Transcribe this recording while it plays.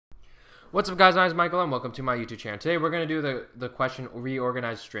What's up, guys? My name is Michael Lin. Welcome to my YouTube channel. Today we're going to do the question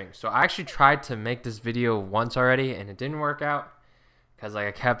reorganize strings. So I actually tried to make this video once already and it didn't work out because I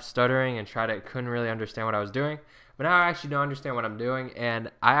kept stuttering and couldn't really understand what I was doing. But now I actually don't understand what I'm doing,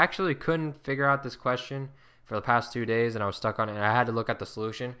 and I actually couldn't figure out this question for the past 2 days, and I was stuck on it, and I had to look at the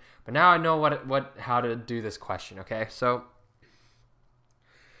solution. But now I know how to do this question. Okay, so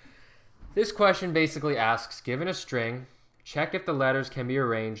this question basically asks, given a string, check if the letters can be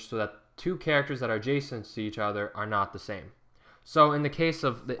arranged so that two characters that are adjacent to each other are not the same. So in the case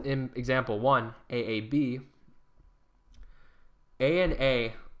of example 1, AAB, A and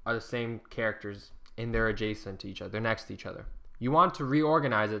A are the same characters and they're adjacent to each other, they're next to each other. You want to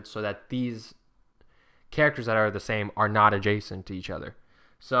reorganize it so that these characters that are the same are not adjacent to each other.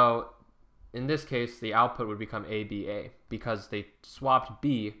 So in this case, the output would become ABA because they swapped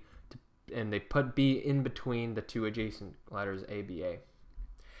B and they put B in between the two adjacent letters ABA.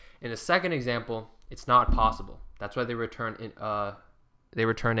 In the second example, it's not possible. That's why they return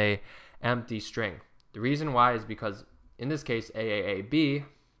a empty string. The reason why is because in this case, AAAB,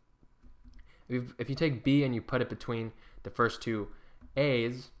 if you take B and you put it between the first two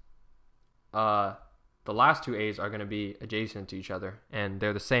A's, the last two A's are going to be adjacent to each other, and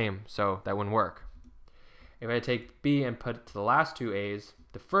they're the same, so that wouldn't work. If I take B and put it to the last two A's,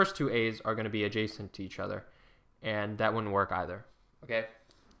 the first two A's are going to be adjacent to each other, and that wouldn't work either. Okay?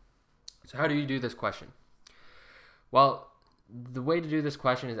 So how do you do this question? Well, the way to do this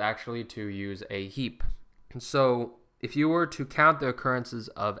question is actually to use a heap. And so if you were to count the occurrences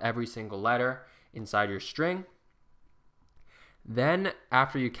of every single letter inside your string, then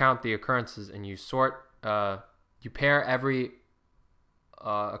after you count the occurrences and you you pair every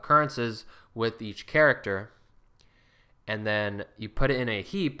occurrences with each character, and then you put it in a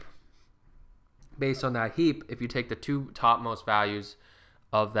heap. Based on that heap, if you take the two topmost values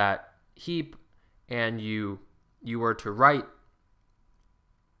of that heap and you were to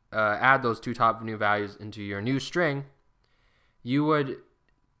add those two top new values into your new string, you would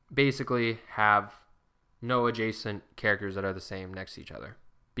basically have no adjacent characters that are the same next to each other,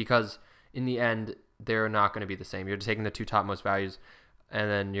 because in the end they're not going to be the same. You're taking the two topmost values and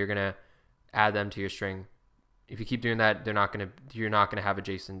then you're going to add them to your string. If you keep doing that, you're not going to have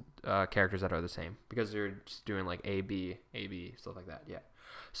adjacent characters that are the same, because you're just doing like A, B, stuff like that. Yeah.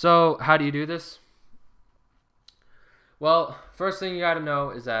 So how do you do this? Well, first thing you got to know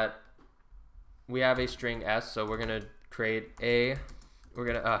is that we have a string S, so we're going to create we're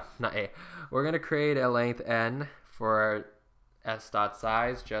going to create a length n for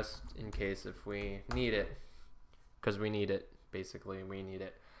s.size, just in case if we need it, because we need it, basically, we need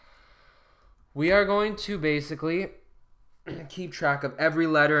it. We are going to basically keep track of every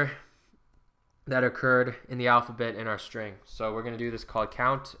letter that occurred in the alphabet in our string. So we're going to do this called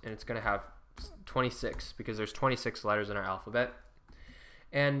count, and it's going to have 26 because there's 26 letters in our alphabet.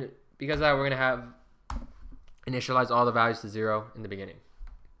 And because of that, we're going to have initialize all the values to 0 in the beginning.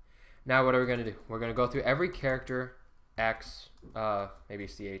 Now what are we going to do? We're going to go through every character X, maybe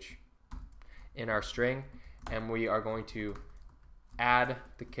CH, in our string, and we are going to add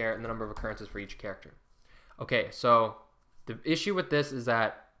the number of occurrences for each character. Okay, so the issue with this is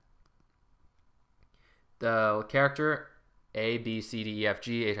that the character A, B, C, D, E, F,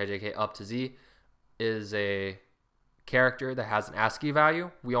 G, H, I, J, K up to Z is a character that has an ASCII value.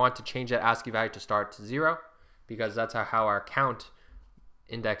 We want to change that ASCII value to start to 0 because that's how our count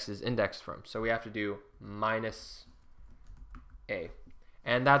index is indexed from. So we have to do minus A.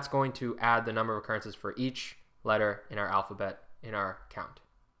 And that's going to add the number of occurrences for each letter in our alphabet in our count.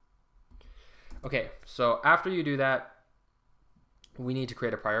 Okay, so after you do that, we need to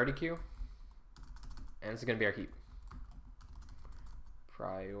create a priority queue. And this is going to be our heap.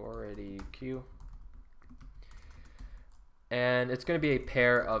 Priority queue. And it's going to be a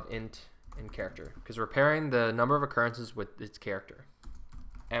pair of int and character, because we're pairing the number of occurrences with its character.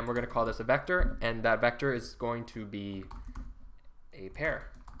 And we're going to call this a vector, and that vector is going to be a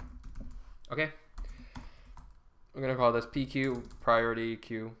pair. Okay? We're going to call this PQ, priority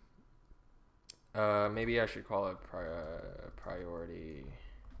queue. Maybe I should call it priority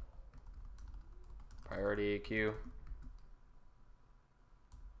queue.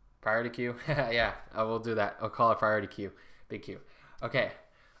 Priority queue. Yeah, I will do that. I'll call it priority queue. Big Q. Okay.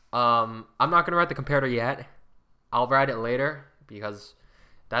 I'm not going to write the comparator yet. I'll write it later because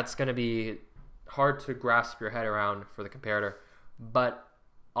that's going to be hard to grasp your head around for the comparator, but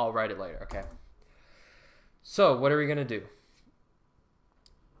I'll write it later. Okay. So what are we going to do?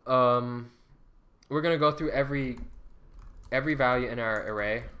 We're going to go through every value in our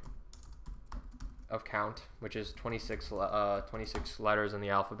array of count, which is 26 letters in the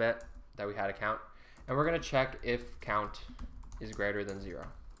alphabet. that we had a count, and we're going to check if count is greater than 0.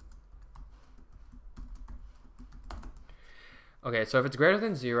 Okay, so if it's greater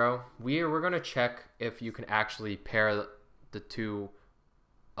than 0, we're going to check if you can actually pair the two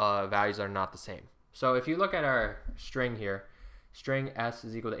values that are not the same. So if you look at our string here, string s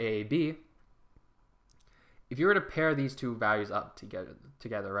is equal to AAB, if you were to pair these two values up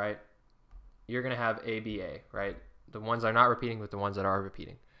together, right, you're going to have ABA, right? The ones that are not repeating with the ones that are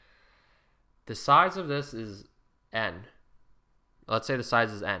repeating. The size of this is n. Let's say the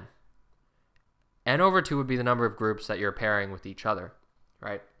size is n. N over 2 would be the number of groups that you're pairing with each other,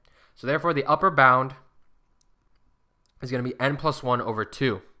 right? So therefore, the upper bound is going to be n plus 1 over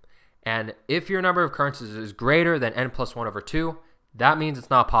 2. And if your number of occurrences is greater than n plus 1 over 2, that means it's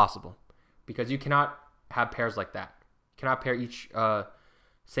not possible, because you cannot have pairs like that. You cannot pair each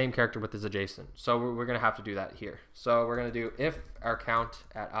same character with its adjacent. So we're going to have to do that here. So we're going to do if our count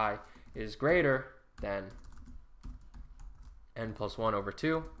at I is greater than n plus 1 over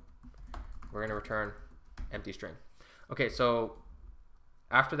 2, we're going to return empty string. Okay, so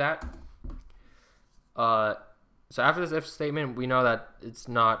after that, so after this if statement, we know that it's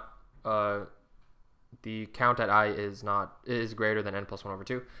not the count at I is greater than n plus 1 over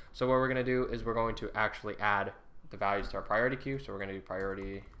 2. So what we're going to do is we're going to actually add the values to our priority queue. So we're going to do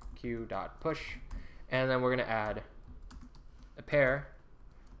priority queue dot push, and then we're going to add a pair.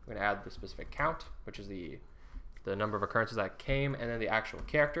 We're going to add the specific count, which is the number of occurrences that came, and then the actual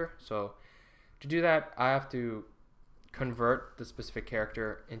character. So to do that, I have to convert the specific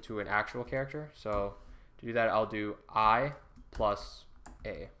character into an actual character. So to do that, I'll do I plus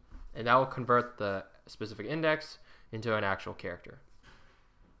A, and that will convert the specific index into an actual character.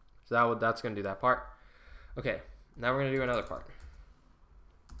 So that's going to do that part. Okay, now we're going to do another part.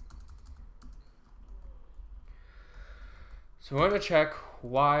 So we're going to check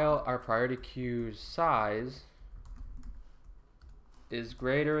while our priority queue's size is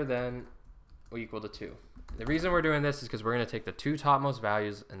greater than or equal to 2. The reason we're doing this is because we're going to take the two topmost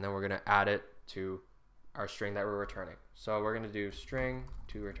values and then we're going to add it to our string that we're returning. So we're going to do string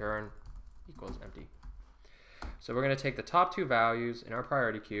to return equals empty. So we're going to take the top two values in our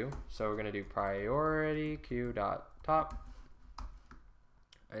priority queue. So we're going to do priority queue dot top,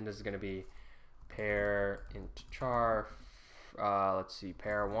 and this is going to be pair int char. Let's see,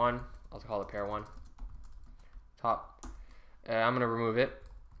 pair 1. I'll call it pair 1 top. I'm going to remove it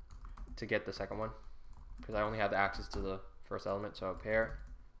to get the second one because I only have the access to the first element. So pair,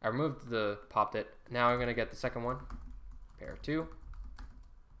 I removed popped it. Now I'm going to get the second one, pair 2,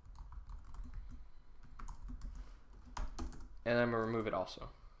 and I'm going to remove it also.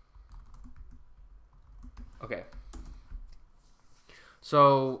 Okay,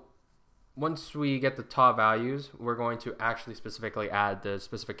 so once we get the top values, we're going to actually specifically add the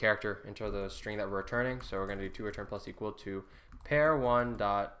specific character into the string that we're returning. So we're going to do toReturn plus equal to pair 1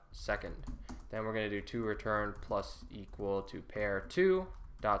 dot second. Then we're going to do toReturn plus equal to pair 2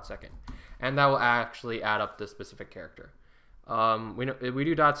 dot second, and that will actually add up the specific character. We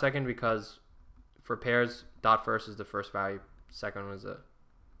do dot second because for pairs, dot first is the first value, second was the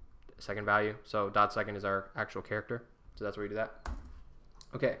second value. So dot second is our actual character. So that's where we do that.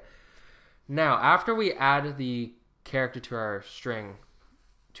 Okay. Now, after we add the character to our string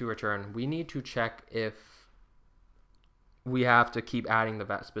to return, we need to check if we have to keep adding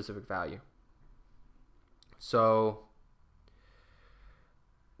the specific value. So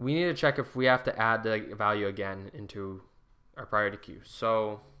we need to check if we have to add the value again into our priority queue.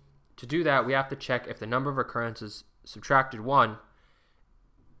 So to do that, we have to check if the number of occurrences subtracted 1,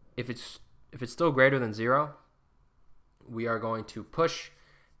 if it's still greater than 0, we are going to push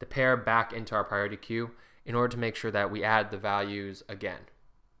the pair back into our priority queue in order to make sure that we add the values again.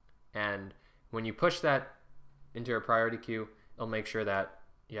 And when you push that into your priority queue, it'll make sure that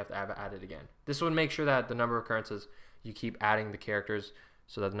you have to add it again. This would make sure that the number of occurrences, you keep adding the characters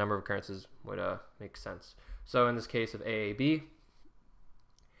so that the number of occurrences would make sense. So in this case of AAB,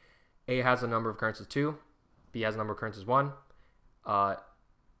 A has a number of occurrences 2, B has a number of occurrences 1.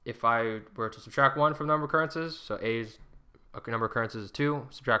 If I were to subtract 1 from the number of occurrences, so A's number of occurrences is 2,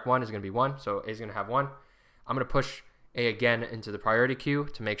 subtract 1 is going to be 1, so A is going to have 1. I'm going to push A again into the priority queue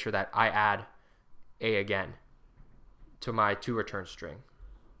to make sure that I add A again to my toReturn string.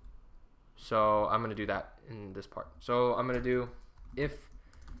 So I'm going to do that in this part. So I'm going to do if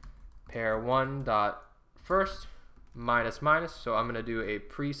pair 1 dot first minus minus, so I'm going to do a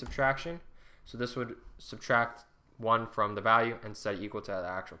pre-subtraction. So this would subtract 1 from the value and set it equal to the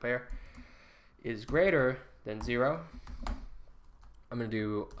actual pair, is greater than 0. I'm going to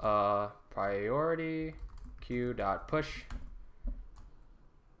do priority queue dot push,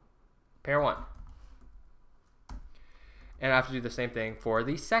 pair 1. And I have to do the same thing for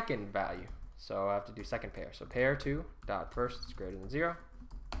the second value. So I have to do second pair. So pair 2 dot first is greater than 0.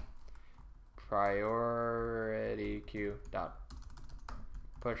 Priority queue dot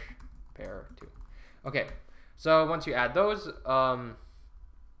push pair 2. Okay, so once you add those,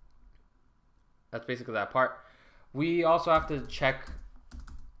 that's basically that part. We also have to check.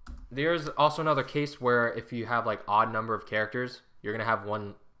 There's also another case where if you have like odd number of characters, you're gonna have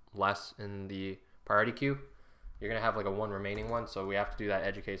one less in the priority queue. You're gonna have like a one remaining one, so we have to do that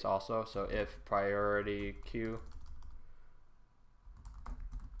edge case also. So if priority queue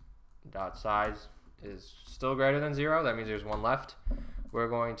dot size is still greater than 0, that means there's one left. We're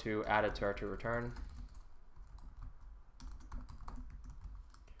going to add it to our to return.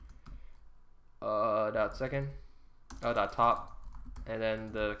 Dot second, dot top, and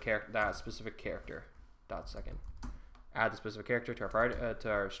then the character, that specific character dot second. Add the specific character to our priority, to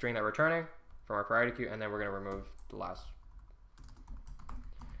our string that we're returning from our priority queue, and then we're going to remove the last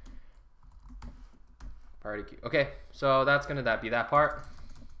priority queue. Okay, so that's going to be that part.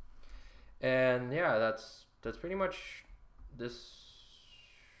 And yeah, that's pretty much this.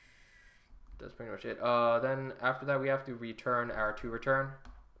 That's pretty much it. Then after that, we have to return our to return,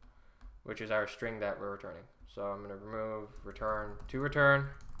 which is our string that we're returning. So I'm going to remove return to return,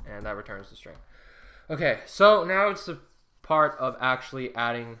 and that returns the string. Okay, so now it's the part of actually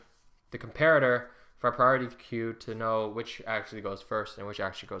adding the comparator for our priority queue to know which actually goes first and which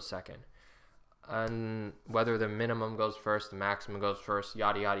actually goes second, and whether the minimum goes first, the maximum goes first,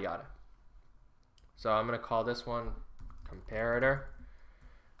 yada yada yada. So I'm going to call this one comparator.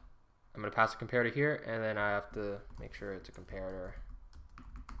 I'm going to pass a comparator here, and then I have to make sure it's a comparator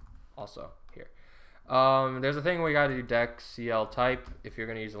also here. There's a thing where you got to do dec.cl type if you're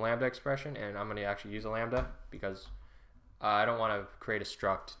going to use a lambda expression, and I'm going to actually use a lambda because I don't want to create a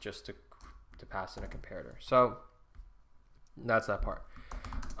struct just to pass in a comparator. So that's that part.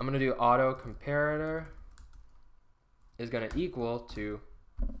 I'm going to do auto comparator is going to equal to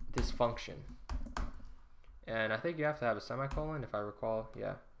this function, and I think you have to have a semicolon if I recall.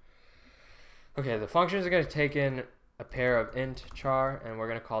 Yeah. Okay, the function is going to take in a pair of int char, and we're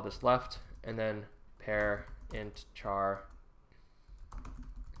going to call this left, and then pair int char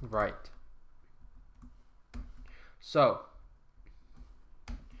right. So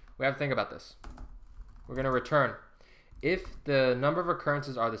we have to think about this. We're going to return if the number of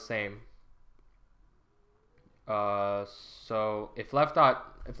occurrences are the same. So if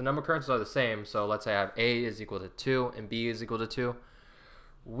if the number of occurrences are the same, so let's say I have A is equal to 2 and B is equal to 2,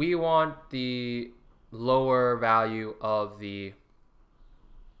 we want the lower value of the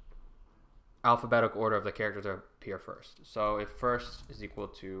alphabetical order of the characters to appear first. So if first is equal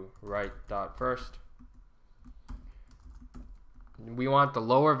to right dot first, we want the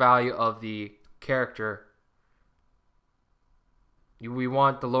lower value of the character. We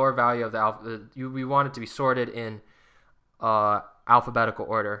want the lower value of the we want it to be sorted in alphabetical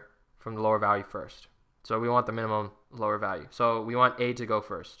order from the lower value first. So we want the minimum lower value. So we want A to go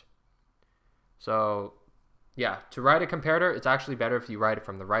first. So yeah, to write a comparator, it's actually better if you write it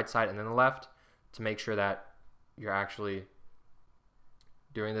from the right side and then the left to make sure that you're actually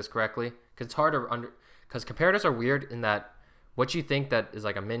doing this correctly. Because it's hard to because comparators are weird in that what you think that is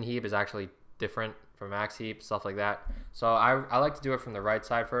like a min heap is actually different from max heap, stuff like that. So I like to do it from the right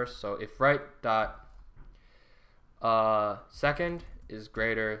side first. So if right dot second is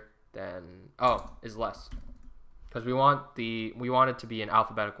greater than is less, because we want it to be in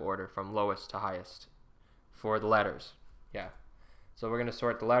alphabetical order from lowest to highest for the letters. Yeah, so we're going to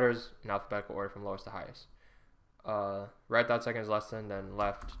sort the letters in alphabetical order from lowest to highest. Right dot second is less than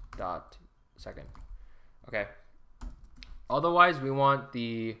left dot second. Okay, otherwise we want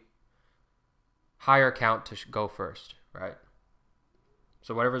the higher count to go first, right?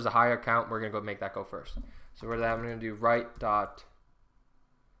 So whatever's the higher count, we're going to go make that go first. So what I'm going to do right dot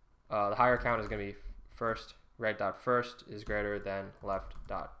the higher count is going to be first. Right dot first is greater than left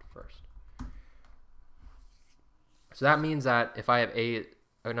dot first. So that means that if I have a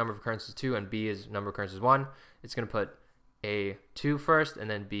number of occurrences 2 and B is number of occurrences 1, it's going to put A2 first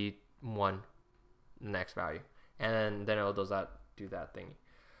and then B1 the next value, and then it'll do that thingy.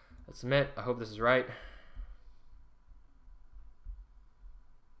 Let's submit. I hope this is right.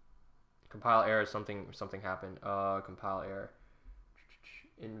 Compile error. Something happened. Compile error.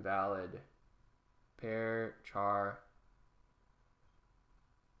 Invalid. Pair char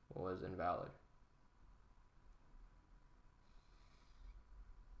was invalid.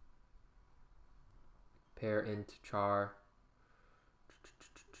 Pair int char.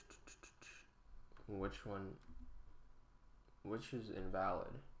 Which one? Which is invalid?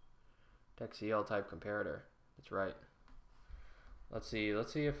 DexCL type comparator. That's right. Let's see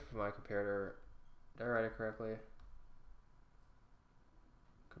if my comparator, did I write it correctly?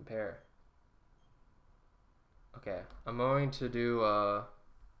 Compare. Okay, I'm going to do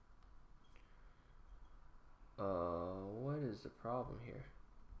what is the problem here?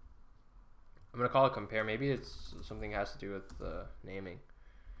 I'm gonna call it compare. Maybe it's something has to do with the naming.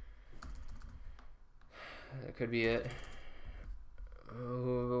 That could be it. I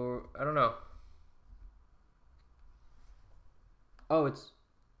don't know. Oh, it's.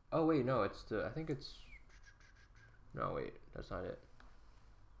 Oh wait, no, it's the. I think it's. No, wait, that's not it.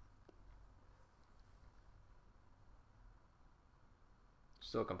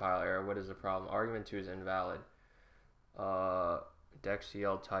 Still compile error. What is the problem? Argument 2 is invalid.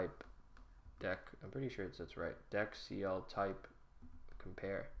 DexCL type. I'm pretty sure that's right. DexCL type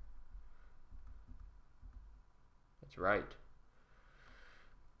compare. That's right.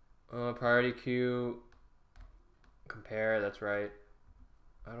 Priority queue compare. That's right.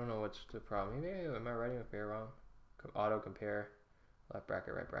 I don't know what's the problem. Maybe am I writing compare wrong? Auto compare. Left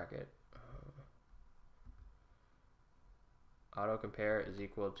bracket, right bracket. Auto compare is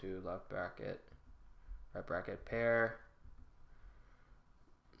equal to left bracket, right bracket, pair,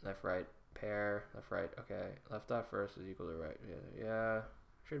 left right, pair, left right. Okay, left dot first is equal to right. Yeah,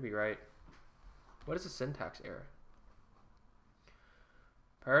 should be right. What is the syntax error?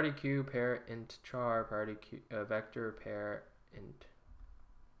 Priority queue pair int char, priority queue vector pair int.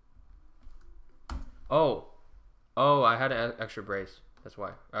 Oh, I had an extra brace. That's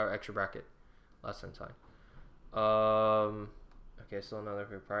why. Extra bracket, less than sign. Okay, still another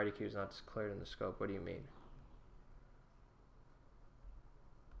priority queue is not declared in the scope. What do you mean?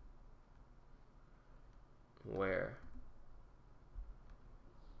 Where?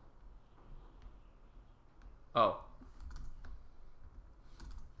 Oh.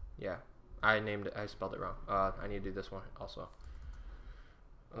 Yeah. I spelled it wrong. I need to do this one also.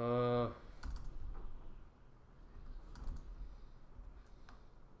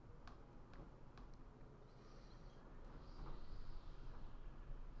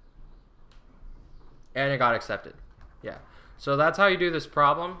 And it got accepted. Yeah. So that's how you do this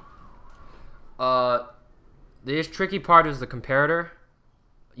problem. The tricky part is the comparator.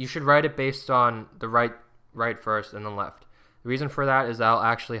 You should write it based on the right first and then left. The reason for that is that'll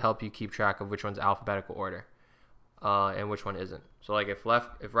actually help you keep track of which one's alphabetical order and which one isn't. So like if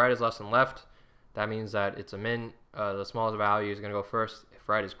right is less than left, that means that it's a min. The smallest value is going to go first. If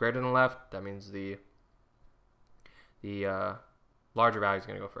right is greater than left, that means the larger value is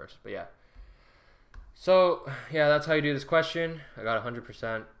going to go first. But yeah. So yeah, that's how you do this question. I got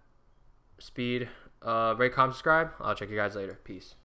 100% speed. Rate, comment, subscribe. I'll check you guys later. Peace.